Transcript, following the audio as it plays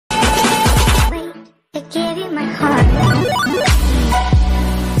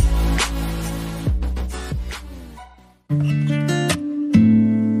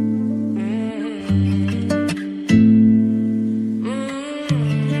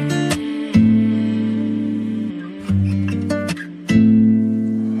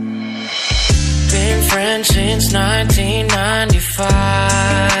friends since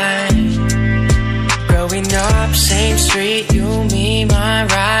 1995. Growing up, same street, you, me, my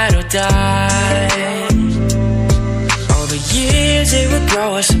ride or die. All the years, they would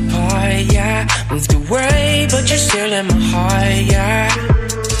grow us apart, yeah. Moved away, but you're still in my heart, yeah.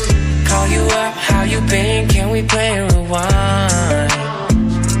 Call you up, how you been, can we play a rewind?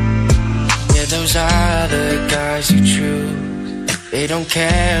 Yeah, those are the guys you choose. They don't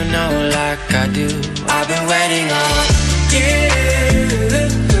care, no, like I do. I've been waiting on you.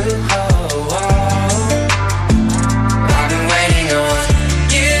 Oh, oh. I've been waiting on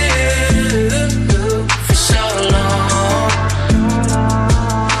you for so long,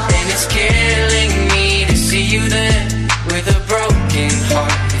 and it's killing me to see you there with a broken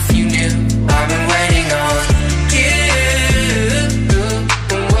heart. If you knew, I've been waiting on you.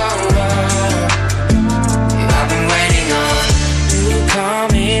 Oh, oh. I've been waiting on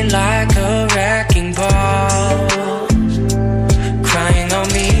coming like a wrecking ball, crying on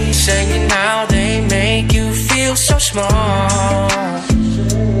me, saying how they make you feel so small.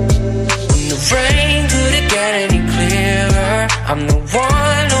 When the rain couldn't get any clearer, I'm the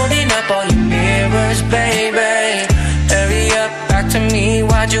one holding up all your mirrors, baby. Hurry up, back to me,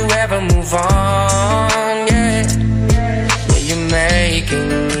 why'd you ever move on? Yeah, you're making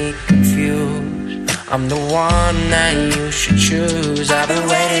me confused. I'm the one that you should choose. I've been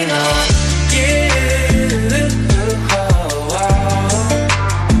waiting on you. Oh, oh.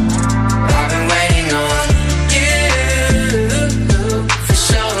 I've been waiting on you for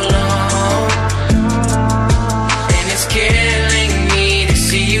so long, and it's killing me to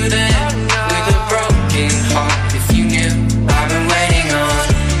see you there with a broken heart. If you knew, I've been waiting on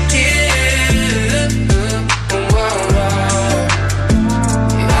you. Oh, oh.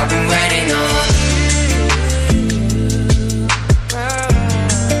 I've been waiting on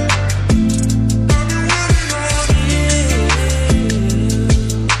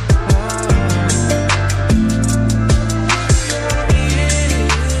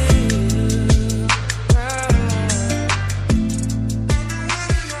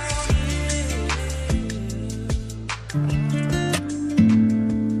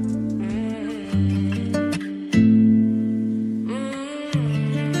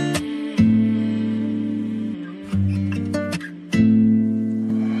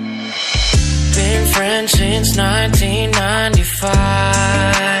since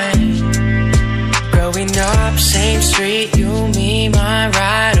 1995. Growing up, same street, you, me, my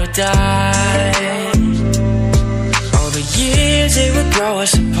ride or die. All the years, they would grow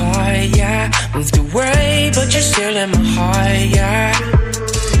us apart, yeah. Moved away, but you're still in my heart, yeah.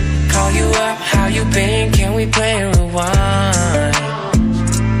 Call you up, how you been, can we play a rewind?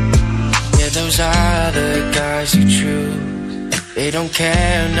 Yeah, those are the guys you choose. They don't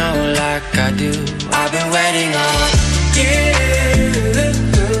care, no, like I do. I've been waiting on you.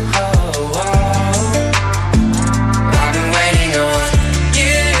 Oh, oh. I've been waiting on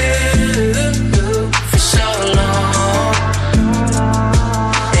you for so long,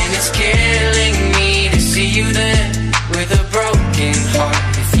 and it's killing me to see you there with a broken heart.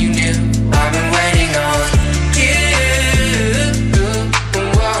 If you knew, I've been waiting on you. Oh,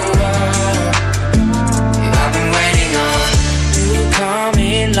 oh. I've been waiting on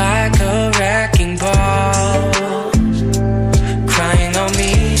coming like a wrecking ball, crying on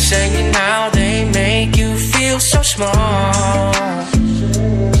me, saying how they make you feel so small.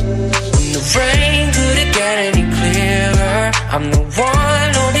 When the rain couldn't get any clearer, I'm the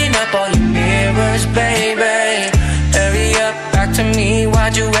one holding up all your mirrors, baby. Hurry up, back to me,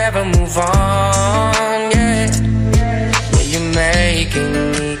 why'd you ever move on? Yeah, you're making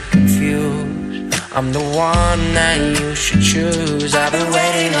me confused. I'm the one that you should choose. I've been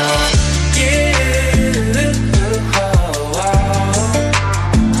waiting on you.